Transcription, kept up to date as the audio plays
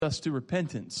us to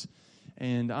repentance.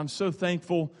 And I'm so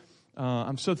thankful.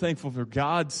 I'm so thankful for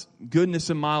God's goodness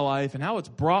in my life and how it's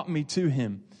brought me to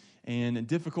Him and in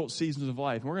difficult seasons of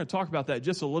life. And we're going to talk about that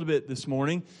just a little bit this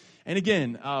morning. And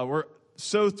again, we're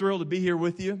so thrilled to be here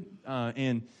with you.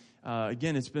 Again,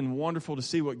 it's been wonderful to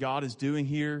see what God is doing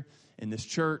here in this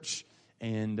church.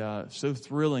 And so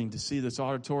thrilling to see this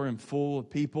auditorium full of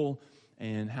people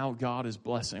and how God is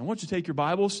blessing. I want you to take your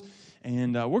Bibles,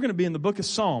 and we're going to be in the book of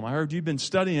Psalm. I heard you've been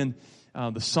studying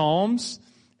the Psalms,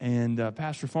 and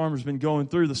Pastor Farmer's been going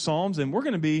through the Psalms, and we're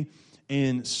going to be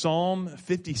in Psalm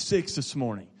 56 this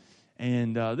morning.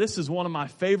 And this is one of my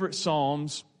favorite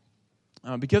Psalms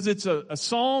because it's a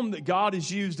Psalm that God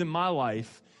has used in my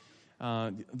life.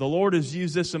 The Lord has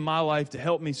used this in my life to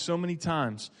help me so many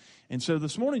times. And so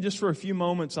this morning, just for a few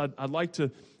moments, I'd like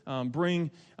to bring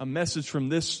a message from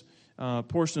this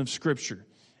portion of Scripture.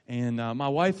 And my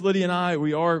wife, Lydia, and I,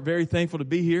 we are very thankful to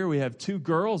be here. We have two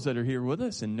girls that are here with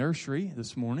us in nursery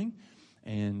this morning.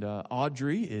 And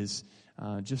Audrey is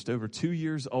just over 2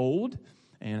 years old.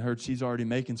 And I heard she's already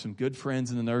making some good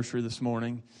friends in the nursery this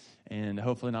morning. And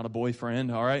hopefully not a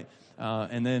boyfriend, all right?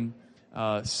 And then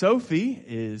Sophie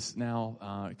is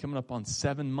now coming up on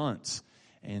 7 months.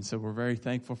 And so we're very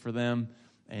thankful for them.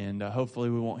 And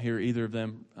hopefully we won't hear either of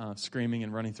them screaming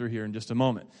and running through here in just a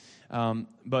moment.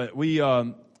 But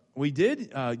we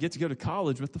did get to go to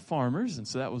college with the Farmers, and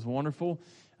so that was wonderful.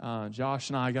 Josh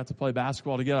and I got to play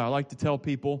basketball together. I like to tell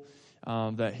people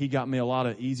that he got me a lot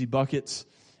of easy buckets,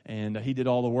 and he did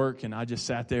all the work, and I just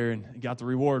sat there and got the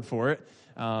reward for it.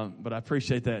 But I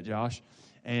appreciate that, Josh.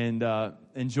 And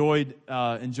enjoyed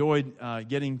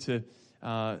getting to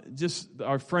just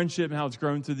our friendship and how it's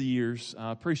grown through the years.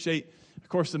 Appreciate, of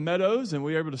course, the Meadows, and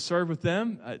we were able to serve with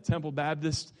them at Temple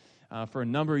Baptist for a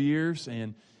number of years.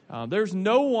 And there's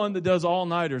no one that does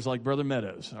all-nighters like Brother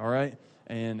Meadows, all right?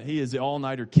 And he is the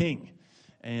all-nighter king.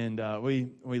 And we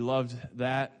loved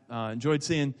that. Enjoyed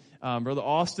seeing Brother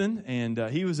Austin, and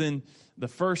he was in the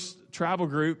first travel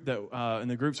group that in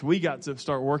the groups we got to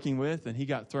start working with, and he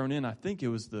got thrown in. I think it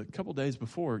was the couple days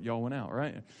before y'all went out,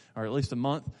 right? Or at least a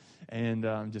month. And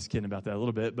I'm just kidding about that a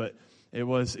little bit, but it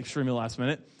was extremely last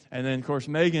minute. And then, of course,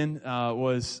 Megan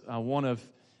was one of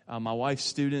my wife's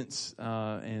students,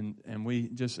 and we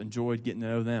just enjoyed getting to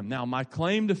know them. Now, my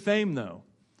claim to fame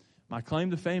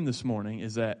this morning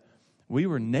is that we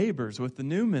were neighbors with the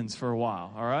Newmans for a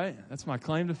while, all right? That's my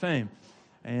claim to fame.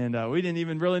 And we didn't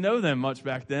even really know them much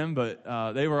back then,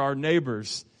 but they were our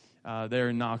neighbors there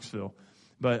in Knoxville.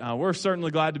 But we're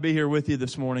certainly glad to be here with you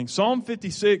this morning. Psalm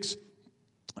 56,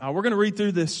 we're going to read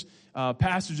through this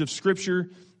passage of Scripture,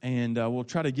 and we'll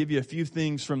try to give you a few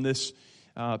things from this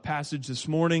passage this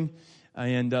morning.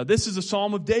 And this is a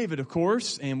Psalm of David, of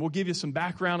course, and we'll give you some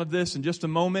background of this in just a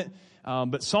moment.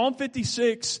 But Psalm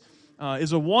 56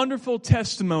 is a wonderful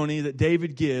testimony that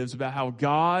David gives about how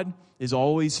God is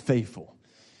always faithful.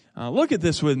 Look at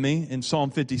this with me in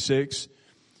Psalm 56. The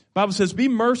Bible says, "Be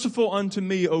merciful unto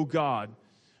me, O God,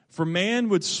 for man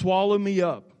would swallow me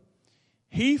up.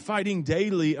 He fighting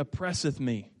daily oppresseth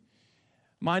me.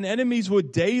 Mine enemies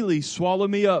would daily swallow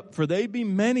me up, for they be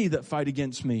many that fight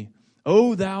against me.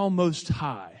 O thou most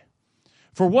high.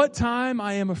 For what time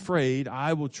I am afraid,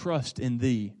 I will trust in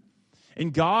thee. In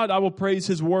God I will praise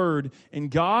his word. In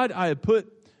God I have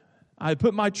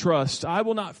put my trust. I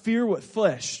will not fear what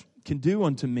flesh can do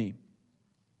unto me.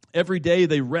 Every day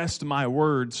they wrest my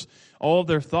words. All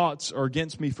their thoughts are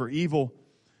against me for evil.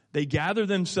 They gather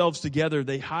themselves together.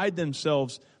 They hide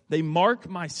themselves. They mark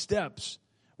my steps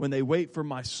when they wait for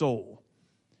my soul.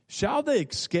 Shall they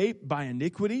escape by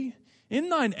iniquity? In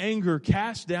thine anger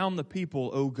cast down the people,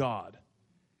 O God."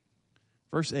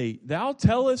 Verse 8, "Thou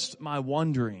tellest my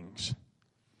wanderings.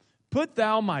 Put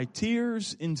thou my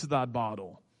tears into thy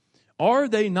bottle. Are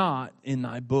they not in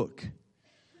thy book?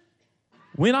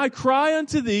 When I cry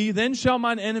unto thee, then shall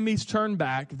mine enemies turn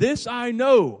back. This I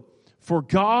know, for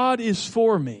God is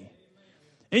for me.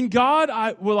 In God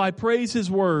will I praise his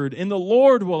word. In the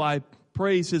Lord will I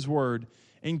praise his word.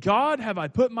 In God have I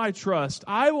put my trust.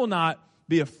 I will not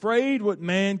be afraid what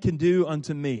man can do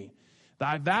unto me.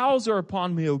 Thy vows are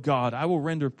upon me, O God. I will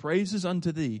render praises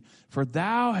unto thee, for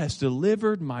thou hast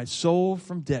delivered my soul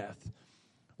from death.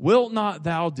 Wilt not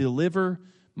thou deliver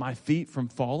my feet from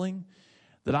falling,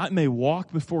 that I may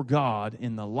walk before God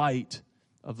in the light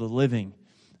of the living?"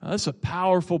 That's a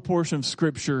powerful portion of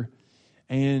Scripture.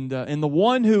 And the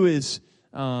one who is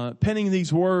penning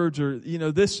these words, or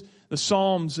the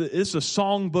Psalms, it's a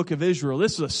songbook of Israel.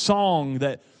 This is a song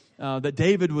that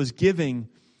David was giving.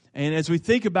 And as we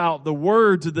think about the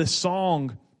words of this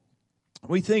song,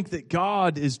 we think that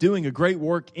God is doing a great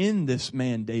work in this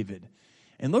man David.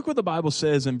 And look what the Bible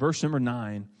says in verse number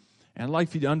 9. And I'd like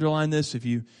for you to underline this if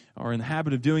you are in the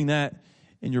habit of doing that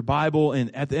in your Bible.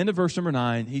 And at the end of verse number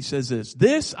 9, he says this,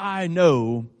 "This I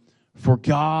know, for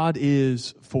God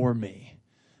is for me."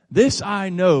 This I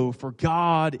know, for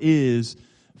God is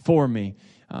for me.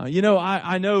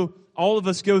 I know all of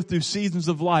us go through seasons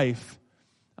of life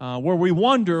where we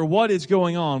wonder what is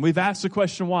going on. We've asked the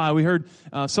question why. We heard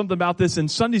something about this in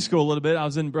Sunday school a little bit. I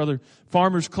was in Brother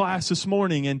Farmer's class this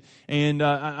morning, and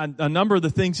a number of the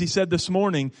things he said this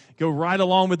morning go right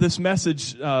along with this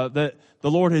message that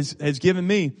the Lord has given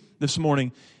me this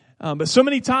morning. But so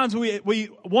many times we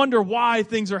wonder why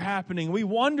things are happening. We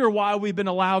wonder why we've been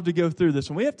allowed to go through this.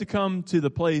 And we have to come to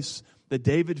the place that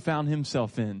David found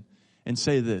himself in and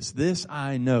say this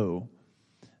I know,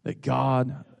 that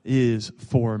God is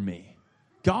for me.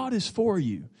 God is for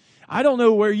you. I don't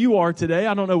know where you are today.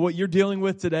 I don't know what you're dealing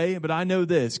with today, but I know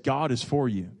this, God is for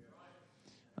you.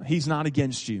 He's not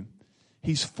against you.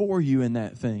 He's for you in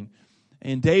that thing.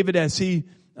 And David, as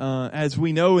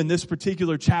we know in this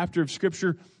particular chapter of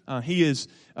Scripture, he is,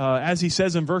 as he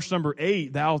says in verse number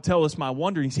 8, "Thou tellest my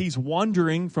wanderings." He's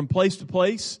wandering from place to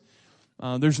place.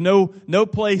 There's no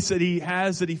place that he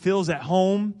has that he feels at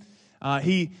home.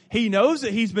 He knows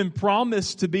that he's been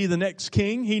promised to be the next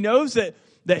king. He knows that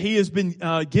he has been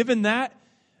given that,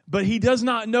 but he does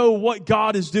not know what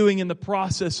God is doing in the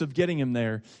process of getting him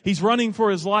there. He's running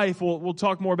for his life. We'll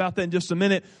talk more about that in just a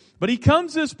minute. But he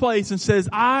comes to this place and says,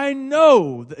 "I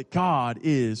know that God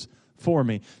is for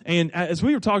me." And as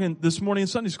we were talking this morning in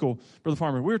Sunday school, Brother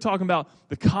Farmer, we were talking about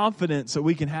the confidence that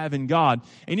we can have in God.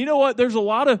 And you know what? There's a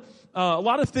lot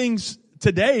of things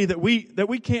today that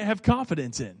we can't have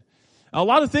confidence in. A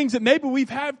lot of things that maybe we've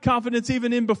had confidence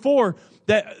even in before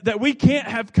that we can't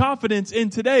have confidence in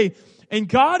today. And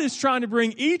God is trying to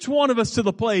bring each one of us to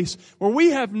the place where we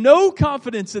have no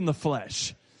confidence in the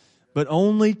flesh, but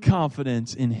only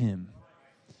confidence in Him.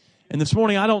 And this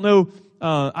morning, I don't know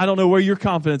where your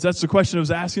confidence, that's the question I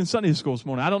was asking in Sunday school this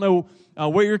morning. I don't know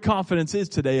where your confidence is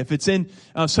today. If it's in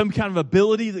some kind of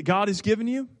ability that God has given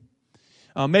you.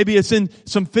 Maybe it's in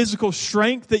some physical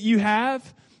strength that you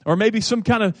have. Or maybe some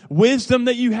kind of wisdom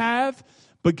that you have.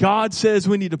 But God says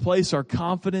we need to place our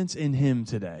confidence in Him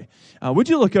today. Would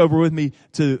you look over with me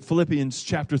to Philippians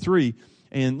chapter 3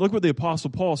 and look what the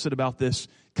Apostle Paul said about this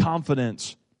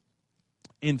confidence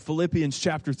in Philippians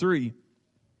chapter 3.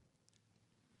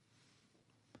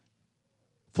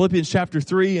 Philippians chapter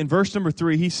 3 and verse number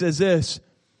 3, he says this,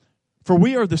 "For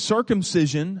we are the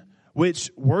circumcision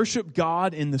which worship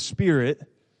God in the Spirit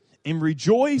and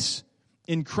rejoice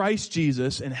in Christ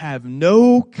Jesus and have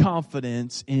no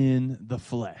confidence in the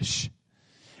flesh."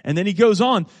 And then he goes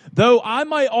on, "Though I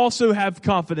might also have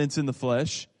confidence in the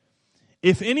flesh,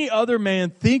 if any other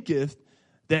man thinketh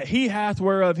that he hath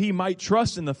whereof he might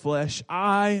trust in the flesh,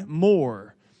 I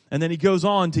more." And then he goes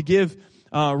on to give,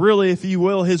 really, if you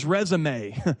will, his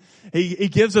resume. He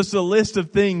gives us a list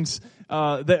of things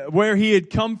where he had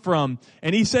come from.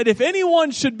 And he said, if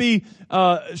anyone should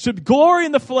glory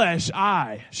in the flesh,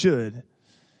 I should.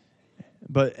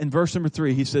 But in verse number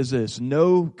 3, he says this,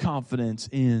 no confidence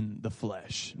in the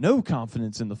flesh. No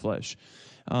confidence in the flesh.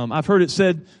 I've heard it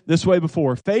said this way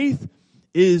before. Faith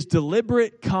is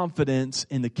deliberate confidence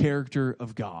in the character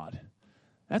of God.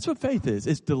 That's what faith is.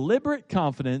 It's deliberate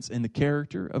confidence in the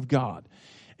character of God.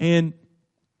 And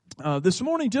this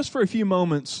morning, just for a few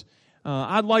moments,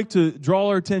 I'd like to draw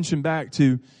our attention back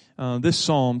to this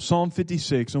psalm, Psalm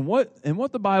 56, and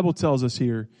what the Bible tells us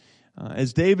here.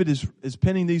 As David is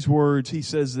penning these words, he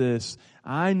says this,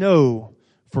 I know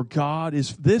for God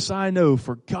is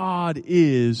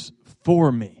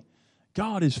for me.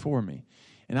 God is for me.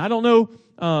 And I don't know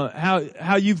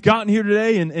how you've gotten here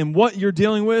today and what you're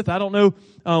dealing with. I don't know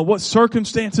what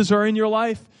circumstances are in your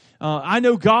life. I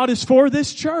know God is for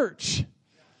this church.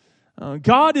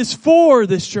 God is for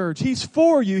this church. He's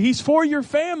for you. He's for your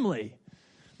family.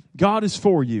 God is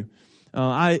for you.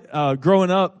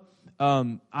 Growing up,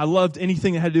 I loved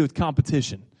anything that had to do with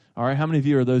competition. All right, how many of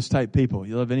you are those type people?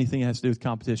 You love anything that has to do with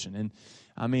competition. And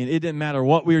I mean, it didn't matter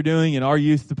what we were doing in our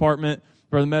youth department,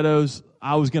 Brother Meadows,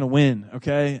 I was going to win,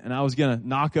 okay? And I was going to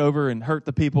knock over and hurt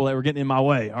the people that were getting in my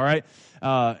way, all right?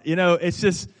 It's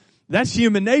just, that's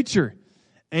human nature.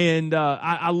 And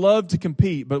I love to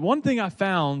compete. But one thing I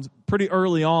found pretty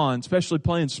early on, especially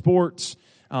playing sports,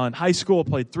 in high school, I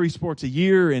played 3 sports a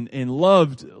year and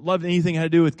loved anything that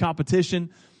had to do with competition.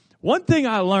 One thing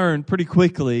I learned pretty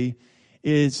quickly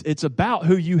is it's about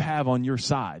who you have on your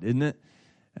side, isn't it?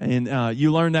 And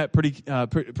you learn that pretty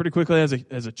quickly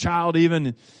as a child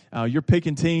even. You're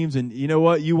picking teams, and you know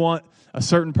what? You want a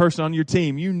certain person on your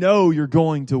team. You know you're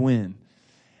going to win.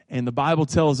 And the Bible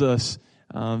tells us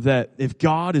that if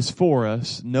God is for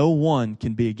us, no one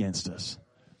can be against us.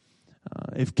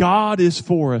 If God is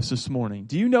for us this morning,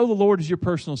 do you know the Lord is your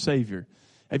personal Savior?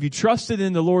 Have you trusted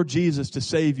in the Lord Jesus to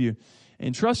save you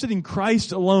and trusted in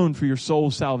Christ alone for your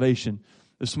soul's salvation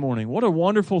this morning? What a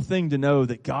wonderful thing to know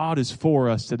that God is for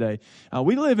us today.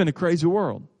 We live in a crazy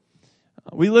world.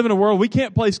 We live in a world we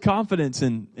can't place confidence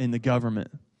in the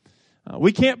government.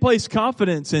 We can't place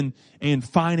confidence in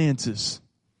finances.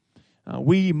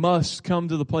 We must come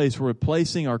to the place where we're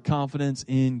placing our confidence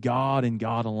in God and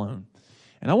God alone.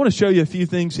 And I want to show you a few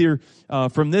things here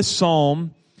from this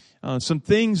psalm, some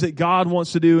things that God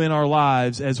wants to do in our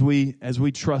lives as we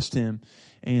trust Him.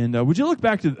 And would you look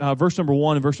back to verse number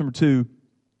 1 and verse number 2?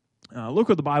 Look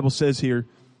what the Bible says here.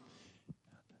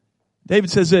 David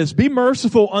says this, "Be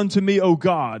merciful unto me, O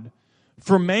God,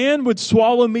 for man would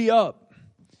swallow me up.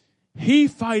 He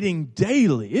fighting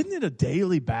daily." Isn't it a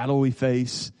daily battle we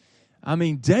face? I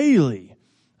mean, daily.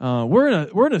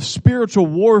 We're in a spiritual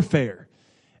warfare,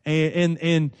 and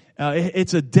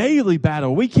it's a daily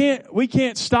battle. We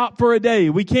can't stop for a day.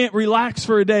 We can't relax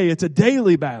for a day. It's a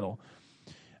daily battle.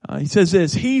 He says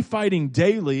this, "He fighting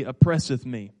daily oppresseth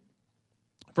me."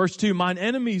 Verse 2, "Mine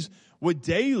enemies would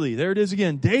daily," there it is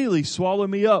again, "daily swallow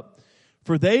me up.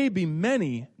 For they be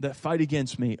many that fight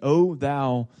against me, O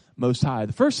thou most high."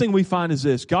 The first thing we find is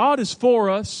this: God is for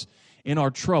us in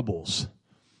our troubles.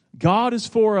 God is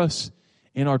for us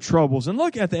in our troubles. And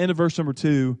look at the end of verse number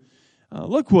 2.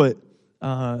 Look what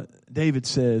David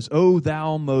says, "O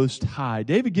thou most high."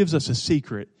 David gives us a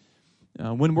secret.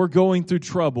 When we're going through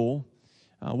trouble,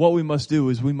 what we must do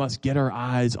is we must get our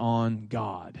eyes on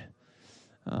God.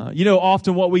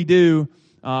 Often what we do,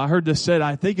 I heard this said,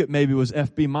 I think it maybe was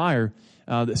F.B. Meyer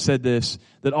that said this,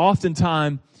 that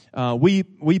oftentimes we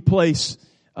place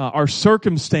our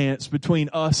circumstance between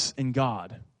us and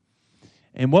God.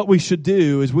 And what we should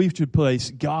do is we should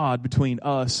place God between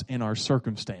us and our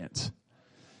circumstance.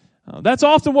 That's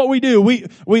often what we do.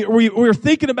 We're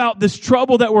thinking about this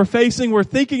trouble that we're facing. We're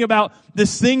thinking about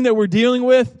this thing that we're dealing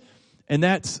with. And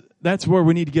that's where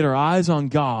we need to get our eyes on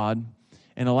God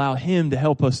and allow Him to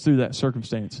help us through that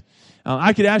circumstance.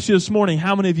 I could ask you this morning,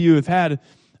 how many of you have had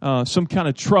some kind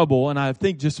of trouble? And I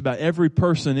think just about every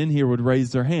person in here would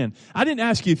raise their hand. I didn't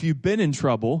ask you if you've been in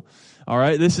trouble. All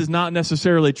right, this is not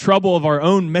necessarily trouble of our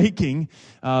own making.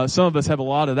 Some of us have a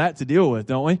lot of that to deal with,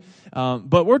 don't we?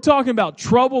 But we're talking about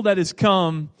trouble that has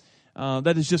come,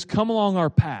 that has just come along our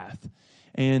path.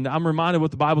 And I'm reminded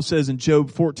what the Bible says in Job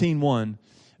 14:1.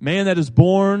 "Man that is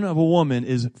born of a woman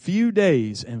is few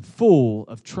days and full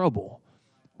of trouble."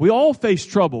 We all face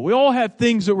trouble. We all have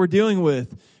things that we're dealing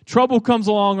with. Trouble comes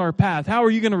along our path. How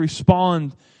are you going to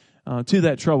respond to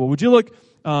that trouble? Would you look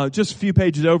just a few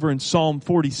pages over in Psalm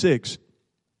 46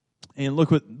 and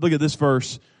look at this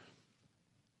verse.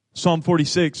 Psalm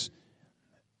 46,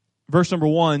 verse number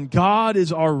 1. "God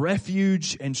is our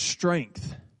refuge and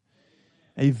strength,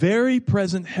 a very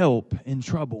present help in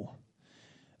trouble.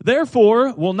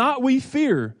 Therefore will not we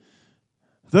fear,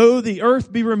 though the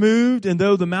earth be removed, and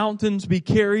though the mountains be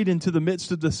carried into the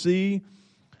midst of the sea,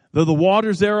 though the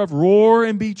waters thereof roar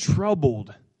and be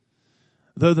troubled,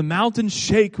 though the mountains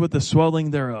shake with the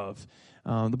swelling thereof."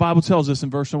 The Bible tells us in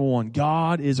verse number 1,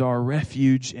 God is our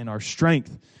refuge and our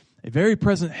strength, a very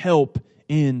present help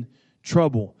in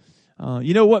trouble.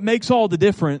 What makes all the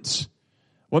difference?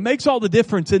 What makes all the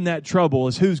difference in that trouble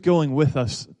is who's going with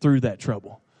us through that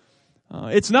trouble.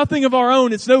 It's nothing of our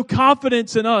own. It's no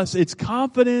confidence in us. It's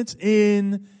confidence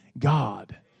in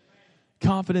God.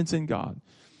 Confidence in God.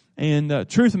 And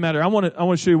truth of the matter, I want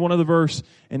to show you one other verse.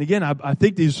 And again, I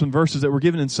think these are some verses that were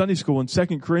given in Sunday school in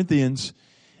 2 Corinthians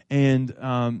and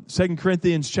 2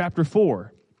 Corinthians chapter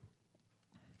 4.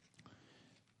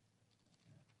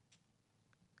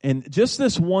 And just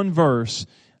this one verse,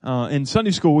 in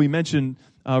Sunday school we mentioned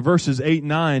verses 8 and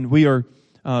 9. We are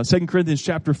 2 Corinthians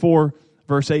chapter 4,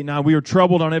 verse 8 and 9. "We are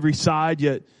troubled on every side,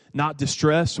 yet not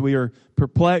distressed. We are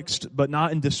perplexed, but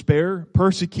not in despair.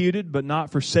 Persecuted, but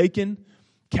not forsaken.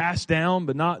 Cast down,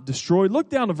 but not destroyed." Look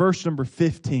down to verse number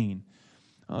 15.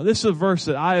 This is a verse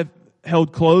that I have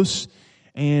held close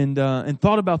and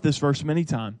thought about this verse many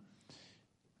times.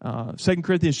 2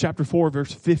 Corinthians chapter 4,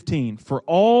 verse 15. "For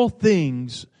all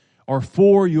things are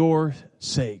for your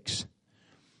sakes,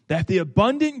 that the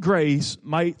abundant grace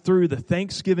might through the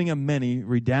thanksgiving of many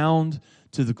redound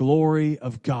to the glory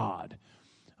of God."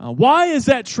 Why is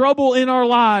that trouble in our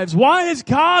lives? Why has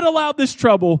God allowed this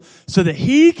trouble? So that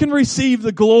He can receive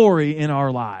the glory in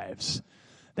our lives.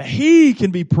 That He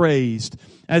can be praised.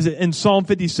 As in Psalm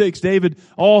 56, David,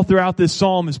 all throughout this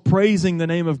psalm, is praising the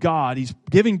name of God. He's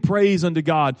giving praise unto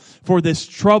God for this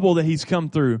trouble that he's come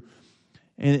through.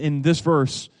 And in this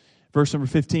verse number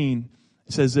 15,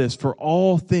 it says this, "For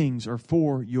all things are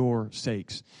for your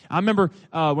sakes." I remember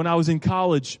when I was in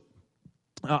college,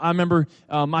 I remember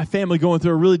my family going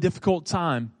through a really difficult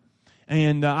time.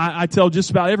 And I tell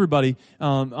just about everybody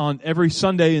on every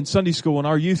Sunday in Sunday school in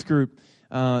our youth group,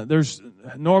 there's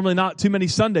normally not too many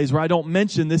Sundays where I don't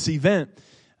mention this event.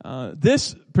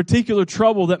 This particular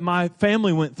trouble that my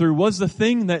family went through was the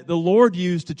thing that the Lord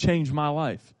used to change my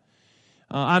life.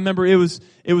 I remember it was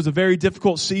a very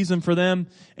difficult season for them,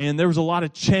 and there was a lot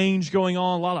of change going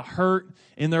on, a lot of hurt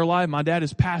in their life. My dad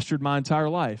has pastored my entire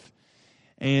life,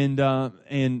 and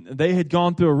they had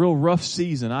gone through a real rough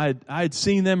season. I had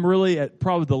seen them really at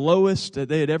probably the lowest that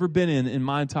they had ever been in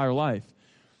my entire life,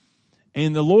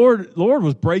 and the Lord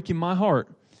was breaking my heart.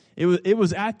 It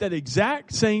was at that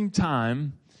exact same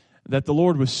time that the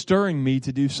Lord was stirring me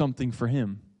to do something for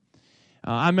Him.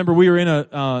 I remember we were in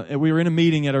a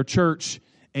meeting at our church,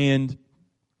 and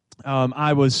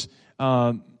I was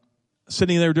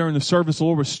sitting there during the service. The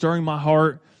Lord was stirring my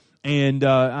heart, and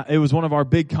it was one of our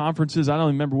big conferences. I don't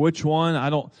remember which one.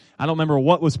 I don't remember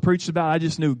what was preached about. I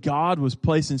just knew God was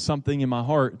placing something in my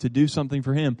heart to do something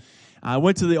for Him. I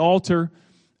went to the altar,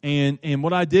 and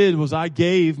what I did was I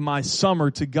gave my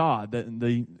summer to God.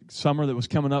 The summer that was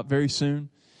coming up very soon.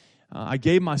 I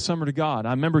gave my summer to God.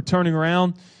 I remember turning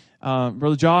around.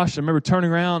 Brother Josh, I remember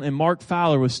turning around, and Mark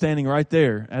Fowler was standing right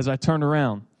there as I turned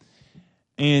around,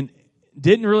 and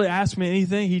didn't really ask me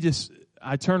anything.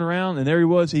 I turned around, and there he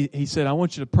was. He said, "I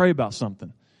want you to pray about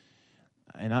something."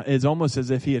 And it's almost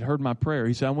as if he had heard my prayer.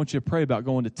 He said, "I want you to pray about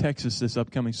going to Texas this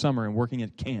upcoming summer and working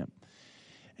at camp."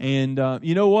 And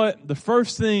you know what? The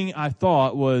first thing I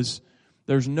thought was,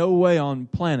 there's no way on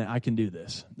planet I can do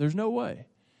this. There's no way.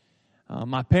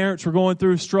 My parents were going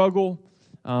through a struggle.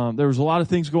 There was a lot of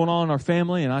things going on in our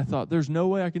family, and I thought, there's no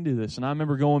way I can do this. And I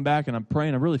remember going back and I'm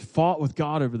praying. I really fought with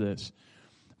God over this.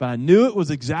 But I knew it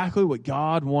was exactly what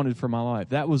God wanted for my life.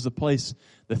 That was the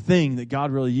thing that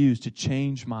God really used to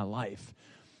change my life.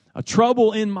 A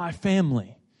trouble in my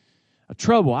family. A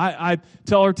trouble. I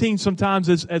tell our teens sometimes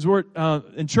as we're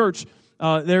in church,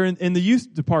 they're in the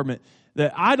youth department,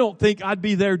 that I don't think I'd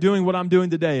be there doing what I'm doing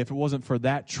today if it wasn't for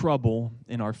that trouble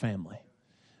in our family.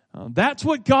 That's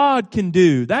what God can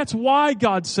do. That's why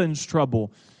God sends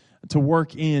trouble to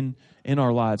work in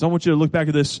our lives. I want you to look back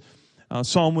at this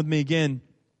psalm with me again.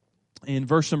 In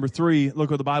verse number 3, look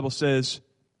what the Bible says.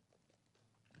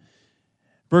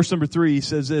 Verse number 3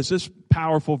 says this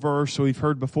powerful verse we've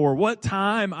heard before. "What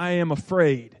time I am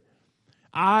afraid,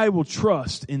 I will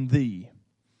trust in Thee.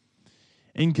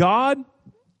 In God,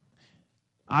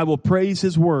 I will praise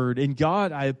His word. In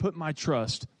God, I have put my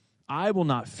trust. I will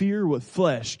not fear what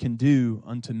flesh can do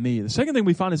unto me." The second thing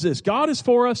we find is this: God is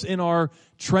for us in our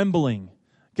trembling.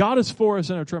 God is for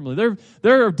us in our trembling.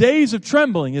 There are days of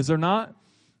trembling, is there not?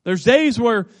 There's days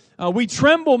where we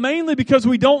tremble mainly because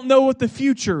we don't know what the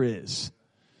future is.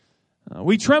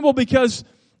 We tremble because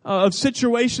of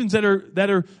situations that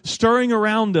are stirring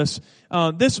around us.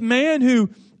 This man who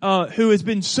has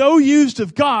been so used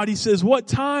of God, he says, "What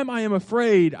time I am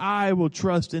afraid, I will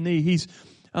trust in Thee." He's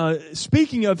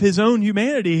speaking of his own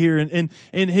humanity here and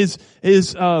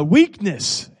his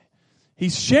weakness.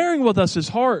 He's sharing with us his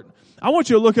heart. I want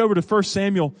you to look over to 1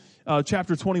 Samuel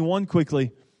chapter 21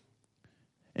 quickly.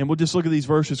 And we'll just look at these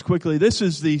verses quickly. This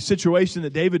is the situation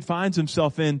that David finds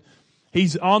himself in.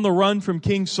 He's on the run from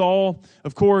King Saul,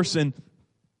 of course, and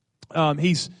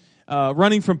he's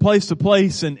running from place to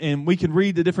place, and we can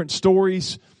read the different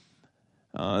stories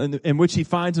in which he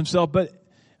finds himself. But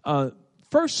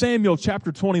 1 Samuel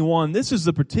chapter 21, this is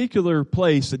the particular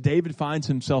place that David finds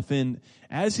himself in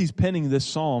as he's penning this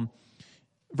psalm.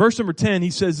 Verse number 10, he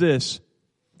says this,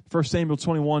 1 Samuel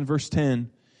 21, verse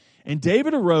 10, "And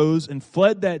David arose and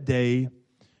fled that day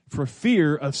for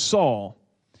fear of Saul,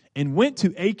 and went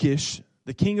to Achish,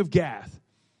 the king of Gath.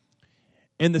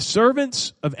 And the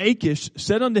servants of Achish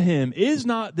said unto him, Is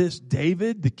not this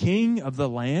David, the king of the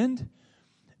land?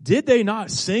 Did they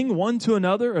not sing one to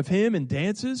another of him in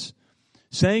dances,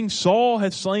 saying, Saul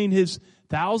hath slain his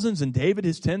thousands, and David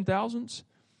his 10,000s?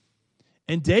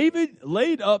 And David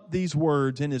laid up these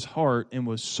words in his heart, and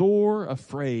was sore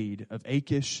afraid of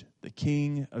Achish, the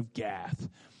king of Gath."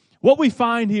 What we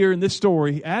find here in this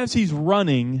story, as he's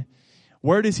running,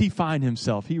 where does he find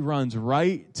himself? He runs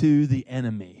right to the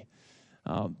enemy.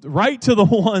 Right to the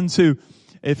ones who,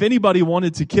 if anybody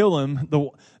wanted to kill him,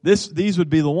 these would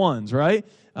be the ones, right?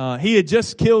 He had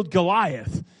just killed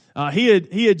Goliath. He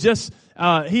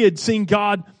had seen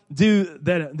God do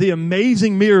the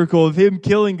amazing miracle of him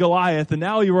killing Goliath, and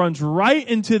now he runs right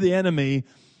into the enemy.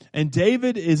 And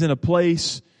David is in a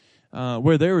place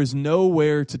where there is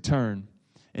nowhere to turn.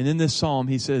 And in this psalm,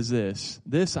 he says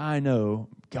this I know,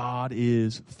 God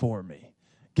is for me.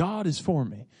 God is for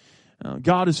me.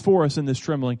 God is for us in this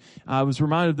trembling. I was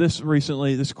reminded of this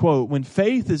recently, this quote, when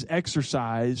faith is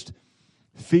exercised,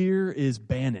 fear is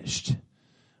banished.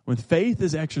 When faith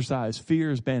is exercised,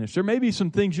 fear is banished. There may be some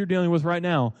things you're dealing with right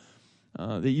now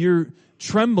that you're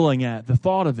trembling at, the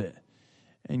thought of it.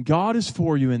 And God is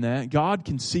for you in that. God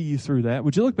can see you through that.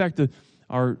 Would you look back to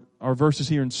our verses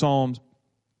here in Psalms,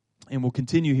 and we'll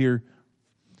continue here.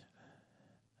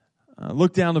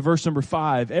 Look down to verse number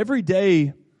 5. Every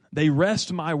day they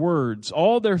wrest my words.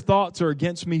 All their thoughts are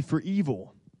against me for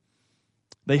evil.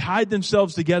 They hide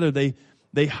themselves together.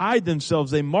 They hide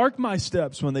themselves. They mark my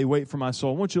steps when they wait for my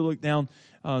soul. I want you to look down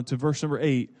to verse number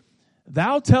 8.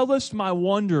 Thou tellest my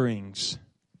wanderings.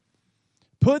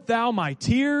 Put thou my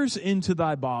tears into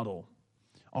thy bottle.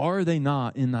 Are they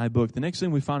not in thy book? The next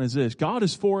thing we find is this. God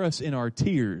is for us in our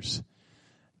tears.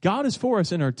 God is for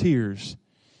us in our tears.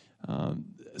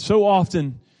 So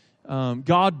often,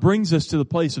 God brings us to the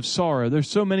place of sorrow. There's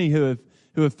so many who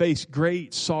have faced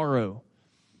great sorrow.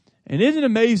 And isn't it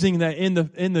amazing that in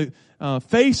the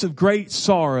face of great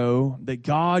sorrow, that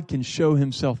God can show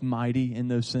himself mighty in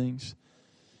those things?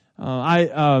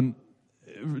 I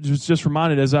was just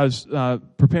reminded as I was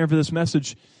preparing for this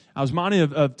message, I was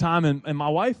reminded of time in my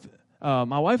wife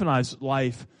and I's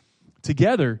life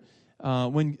together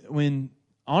when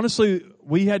honestly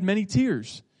we had many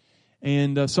tears.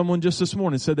 And someone just this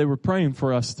morning said they were praying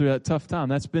for us through that tough time.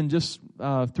 That's been just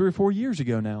 3 or 4 years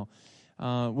ago now.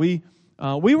 We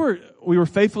were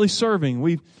faithfully serving.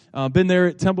 We've been there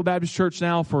at Temple Baptist Church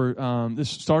now for this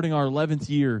starting our 11th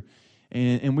year,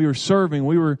 and we were serving.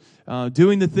 We were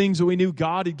doing the things that we knew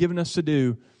God had given us to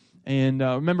do. And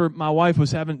remember, my wife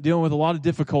was dealing with a lot of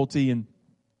difficulty and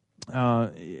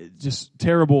just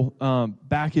terrible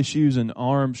back issues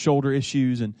and shoulder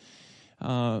issues, and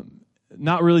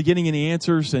not really getting any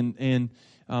answers. And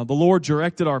the Lord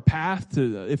directed our path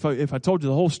to. If I told you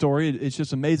the whole story, it's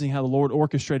just amazing how the Lord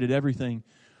orchestrated everything.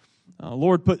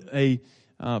 Lord put a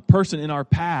person in our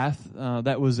path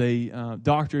that was a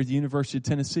doctor at the University of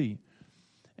Tennessee,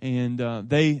 and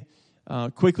they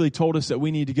quickly told us that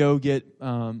we need to go get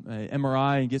an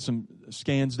MRI and get some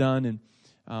scans done.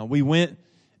 And we went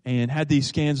and had these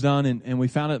scans done, and we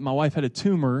found out my wife had a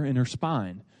tumor in her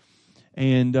spine.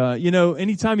 And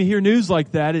anytime you hear news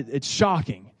like that, it's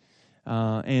shocking.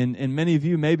 And many of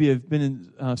you maybe have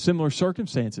been in similar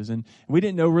circumstances, and we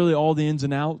didn't know really all the ins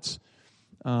and outs.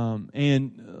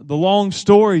 And the long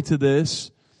story to this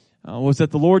was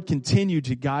that the Lord continued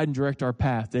to guide and direct our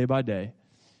path day by day.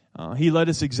 He led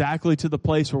us exactly to the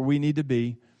place where we need to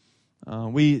be.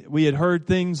 We had heard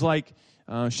things like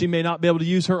she may not be able to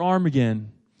use her arm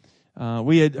again.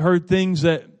 We had heard things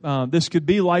that this could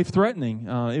be life-threatening.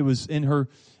 It was in her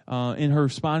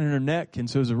spine and her neck, and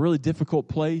so it was a really difficult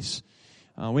place.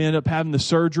 We ended up having the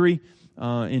surgery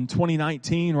in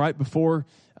 2019, right before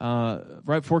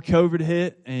COVID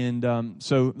hit, and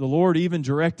so the Lord even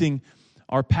directing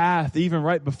our path, even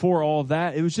right before all of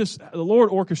that, it was just the Lord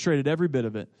orchestrated every bit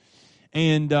of it.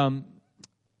 And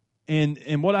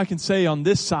what I can say on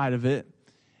this side of it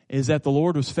is that the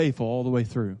Lord was faithful all the way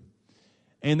through.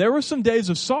 And there were some days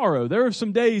of sorrow. There were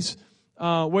some days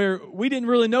where we didn't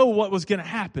really know what was going to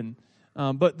happen.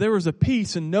 But there was a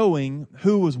peace in knowing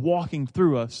who was walking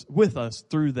with us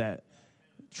through that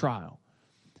trial.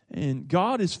 And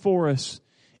God is for us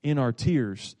in our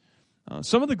tears.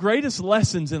 Some of the greatest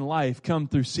lessons in life come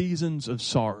through seasons of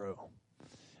sorrow.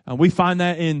 We find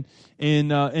that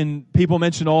in people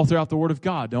mentioned all throughout the Word of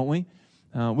God, don't we?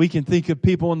 We can think of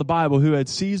people in the Bible who had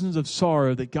seasons of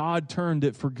sorrow that God turned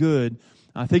it for good.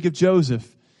 I think of Joseph.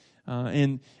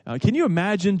 And can you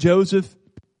imagine Joseph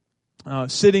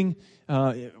sitting,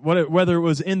 whether it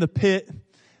was in the pit,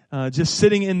 just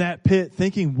sitting in that pit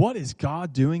thinking, what is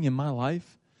God doing in my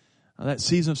life? That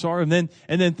season of sorrow. And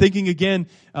then thinking again,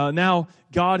 now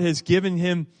God has given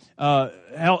him,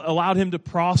 allowed him to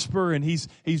prosper, and he's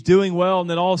doing well, and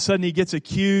then all of a sudden he gets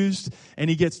accused and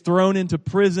he gets thrown into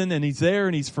prison, and he's there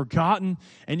and he's forgotten.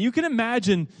 And you can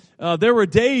imagine there were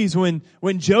days when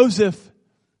Joseph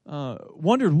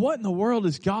wondered, what in the world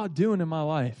is God doing in my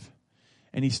life?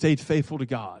 And he stayed faithful to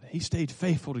God. He stayed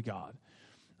faithful to God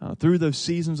through those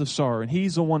seasons of sorrow. And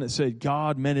he's the one that said,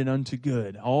 God meant it unto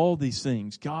good. All these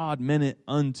things, God meant it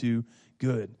unto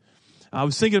good. I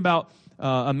was thinking about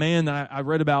a man that I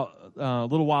read about a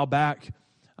little while back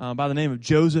by the name of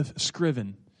Joseph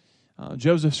Scriven.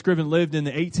 Joseph Scriven lived in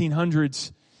the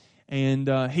 1800s,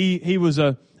 and he was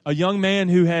a young man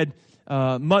who had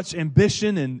much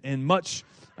ambition and much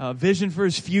vision for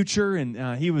his future,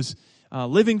 and he was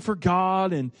living for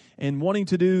God and wanting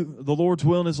to do the Lord's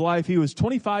will in his life. He was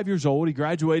 25 years old. He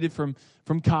graduated from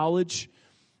college,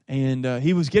 and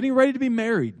he was getting ready to be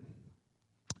married.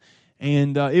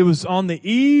 And it was on the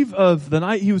eve of the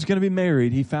night he was going to be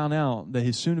married, he found out that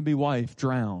his soon-to-be wife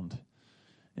drowned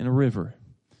in a river.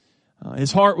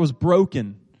 His heart was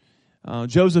broken.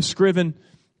 Joseph Scoggins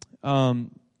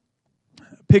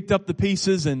picked up the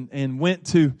pieces and went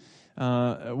to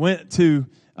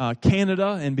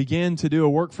Canada and began to do a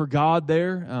work for God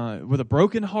there with a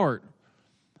broken heart.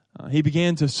 He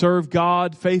began to serve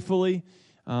God faithfully,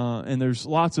 and there's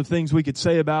lots of things we could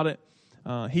say about it.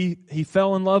 He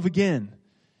fell in love again,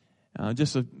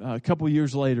 just a couple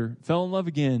years later, fell in love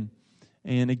again.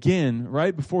 And again,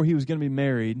 right before he was going to be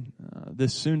married,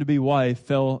 this soon-to-be wife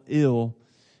fell ill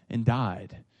and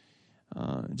died.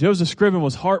 Joseph Scoggins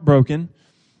was heartbroken,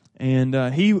 and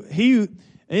he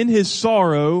in his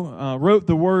sorrow wrote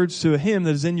the words to a hymn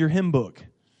that is in your hymn book.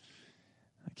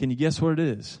 Can you guess what it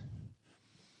is?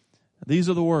 These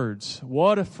are the words: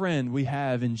 "What a friend we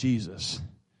have in Jesus,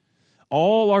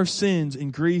 all our sins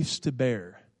and griefs to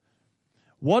bear.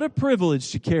 What a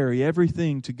privilege to carry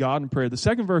everything to God in prayer." The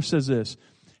second verse says this: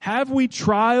 "Have we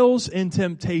trials and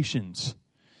temptations?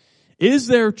 Is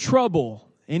there trouble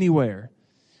anywhere?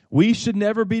 We should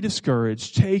never be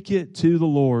discouraged. Take it to the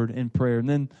Lord in prayer." And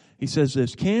then he says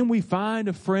this: "Can we find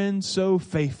a friend so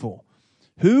faithful,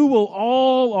 who will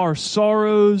all our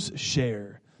sorrows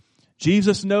share?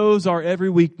 Jesus knows our every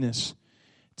weakness.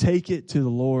 Take it to the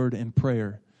Lord in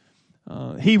prayer."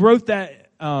 He wrote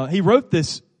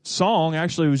this song.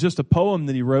 Actually, it was just a poem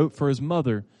that he wrote for his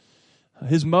mother.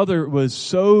 His mother was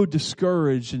so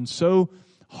discouraged and so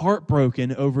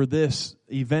heartbroken over this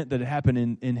event that had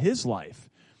happened in his life.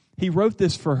 He wrote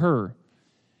this for her.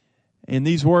 And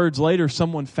these words later,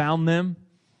 someone found them,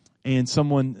 and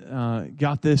someone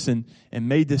got this and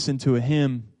made this into a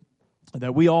hymn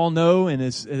that we all know, and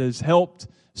it has helped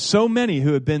so many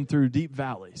who have been through deep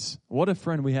valleys. What a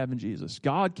friend we have in Jesus.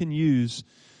 God can use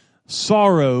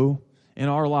sorrow in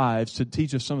our lives to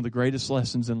teach us some of the greatest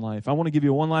lessons in life. I want to give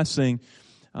you one last thing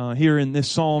here in this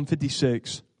Psalm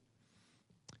 56.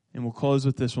 And we'll close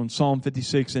with this one, Psalm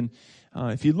 56. And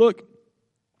if you look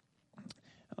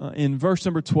in verse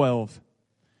number 12,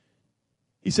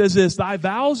 he says this: "Thy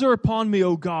vows are upon me,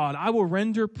 O God. I will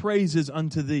render praises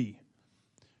unto thee.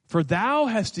 For thou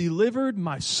hast delivered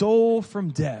my soul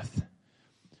from death.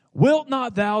 Wilt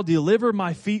not thou deliver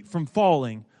my feet from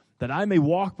falling, that I may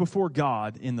walk before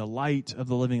God in the light of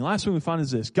the living?" Last thing we find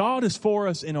is this: God is for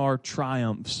us in our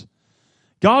triumphs.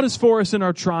 God is for us in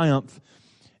our triumph.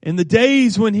 In the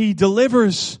days when He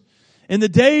delivers, in the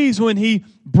days when He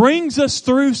brings us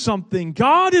through something,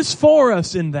 God is for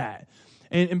us in that.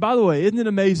 And by the way, isn't it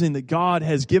amazing that God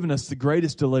has given us the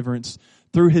greatest deliverance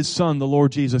through His Son, the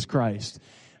Lord Jesus Christ?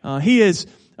 He has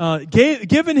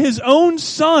given His own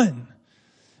Son,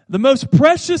 the most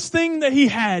precious thing that He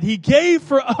had, He gave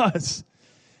for us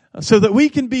so that we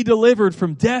can be delivered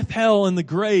from death, hell, and the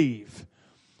grave.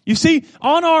 You see,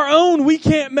 on our own, we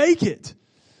can't make it.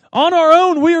 On our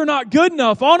own, we are not good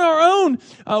enough. On our own,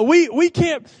 we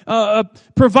can't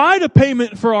provide a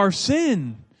payment for our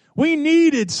sin. We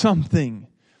needed something.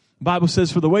 The Bible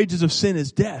says, "For the wages of sin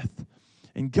is death."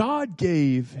 And God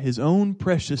gave His own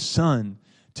precious Son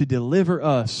to deliver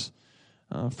us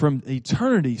from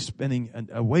eternity spending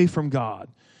away from God.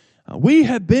 We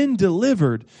have been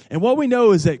delivered. And what we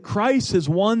know is that Christ has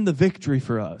won the victory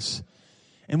for us.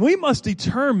 And we must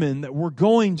determine that we're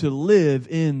going to live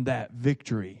in that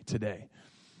victory today.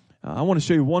 I want to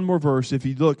show you one more verse. If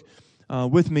you look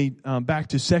with me back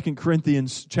to 2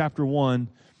 Corinthians chapter 1,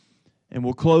 and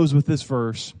we'll close with this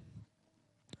verse.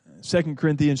 2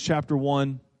 Corinthians chapter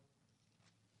 1.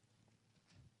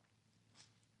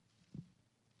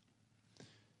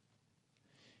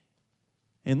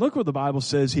 And look what the Bible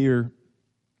says here.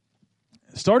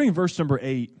 Starting in verse number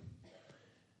 8.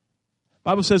 The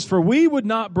Bible says, "For we would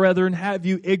not, brethren, have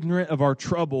you ignorant of our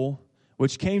trouble,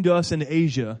 which came to us in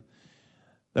Asia,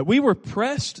 that we were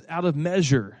pressed out of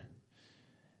measure,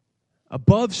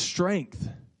 above strength,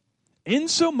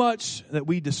 insomuch that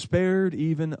we despaired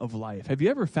even of life." Have you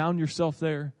ever found yourself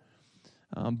there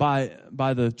by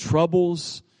the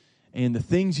troubles and the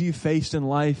things you faced in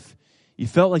life? You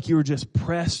felt like you were just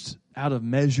pressed out of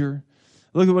measure.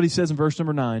 Look at what he says in verse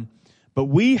number 9. "But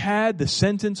we had the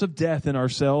sentence of death in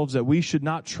ourselves, that we should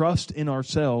not trust in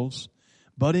ourselves,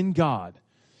 but in God,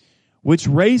 which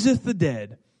raiseth the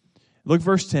dead." Look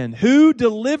verse 10. "Who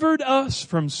delivered us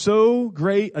from so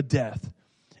great a death,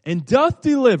 and doth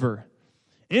deliver,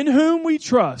 in whom we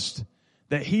trust,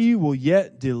 that He will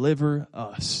yet deliver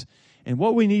us." And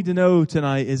what we need to know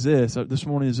tonight is this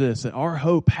morning is this, that our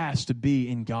hope has to be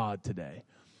in God today.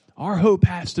 Our hope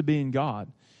has to be in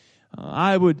God.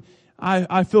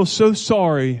 I feel so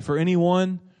sorry for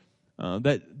anyone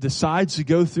that decides to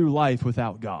go through life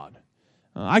without God.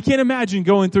 I can't imagine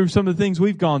going through some of the things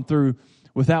we've gone through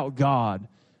without God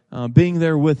being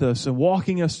there with us and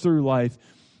walking us through life.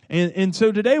 And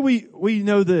so today we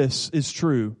know this is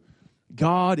true.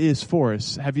 God is for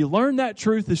us. Have you learned that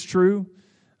truth is true?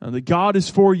 That God is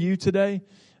for you today?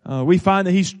 We find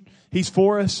that He's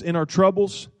for us in our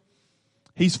troubles.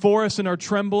 He's for us in our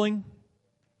trembling.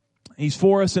 He's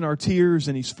for us in our tears,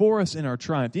 and He's for us in our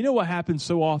triumph. Do you know what happens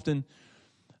so often?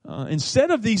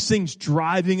 Instead of these things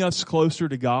driving us closer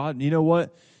to God, you know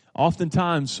what?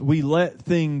 Oftentimes we let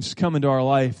things come into our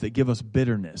life that give us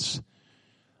bitterness,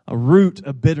 a root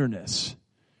of bitterness.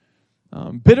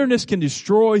 Bitterness can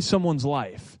destroy someone's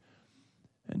life.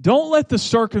 And don't let the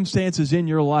circumstances in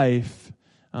your life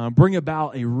bring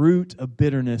about a root of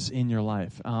bitterness in your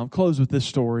life. I'll close with this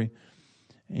story,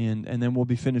 and then we'll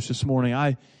be finished this morning.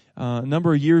 A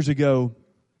number of years ago,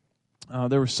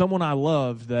 there was someone I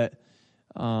loved that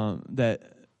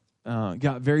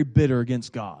got very bitter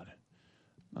against God.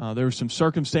 There were some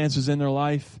circumstances in their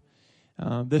life.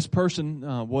 This person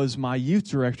was my youth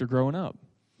director growing up.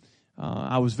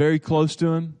 I was very close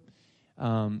to him.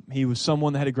 He was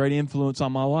someone that had a great influence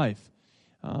on my life.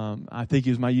 I think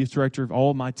he was my youth director of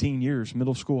all of my teen years,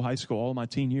 middle school, high school, all of my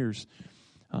teen years.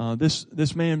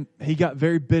 This man, he got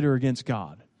very bitter against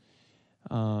God.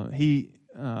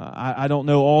 I don't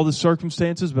know all the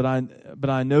circumstances, but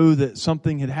I know that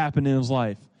something had happened in his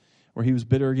life where he was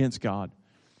bitter against God.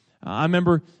 I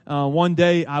remember one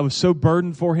day I was so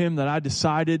burdened for him that I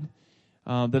decided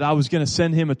that I was going to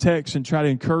send him a text and try to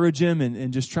encourage him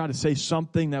and just try to say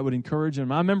something that would encourage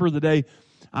him. I remember the day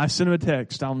I sent him a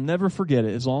text. I'll never forget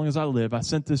it as long as I live. I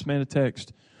sent this man a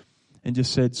text and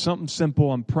just said something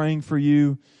simple. I'm praying for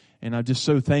you, and I'm just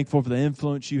so thankful for the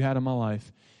influence you had in my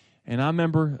life. And I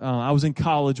remember I was in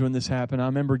college when this happened. I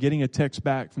remember getting a text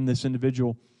back from this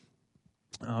individual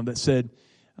that said,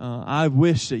 I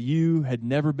wish that you had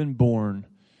never been born,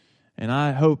 and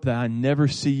I hope that I never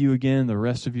see you again the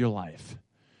rest of your life.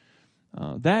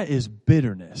 That is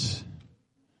bitterness.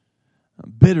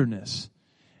 Bitterness.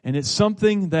 And it's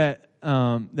something that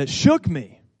shook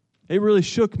me. It really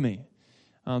shook me.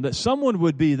 That someone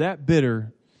would be that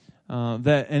bitter, and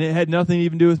it had nothing to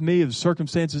even do with me, of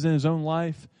circumstances in his own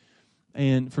life.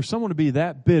 And for someone to be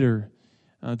that bitter,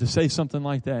 to say something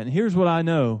like that. And here's what I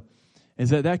know, is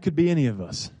that could be any of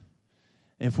us.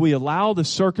 If we allow the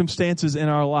circumstances in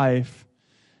our life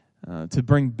to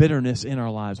bring bitterness in our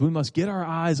lives, we must get our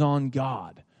eyes on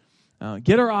God.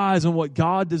 Get our eyes on what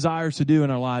God desires to do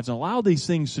in our lives, and allow these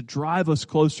things to drive us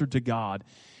closer to God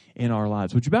in our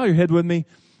lives. Would you bow your head with me?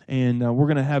 And we're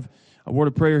going to have a word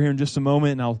of prayer here in just a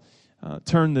moment, and I'll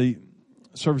turn the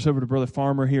service over to Brother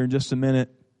Farmer here in just a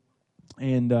minute.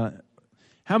 And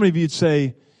how many of you would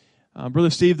say,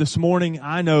 Brother Steve, this morning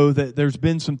I know that there's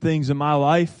been some things in my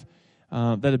life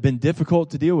that have been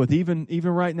difficult to deal with. Even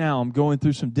right now, I'm going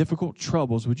through some difficult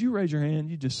troubles. Would you raise your hand?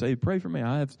 You just say, pray for me.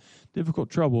 I have difficult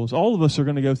troubles. All of us are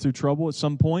going to go through trouble at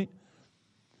some point.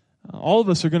 All of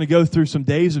us are going to go through some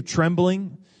days of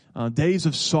trembling, days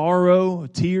of sorrow,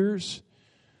 tears.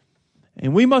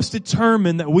 And we must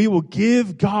determine that we will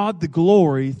give God the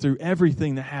glory through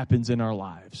everything that happens in our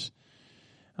lives.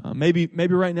 Maybe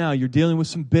right now you're dealing with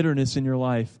some bitterness in your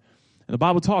life. And the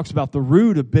Bible talks about the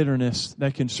root of bitterness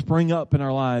that can spring up in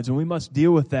our lives, and we must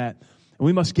deal with that. And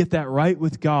we must get that right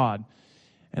with God.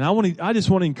 And I just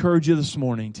want to encourage you this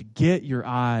morning to get your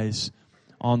eyes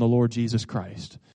on the Lord Jesus Christ.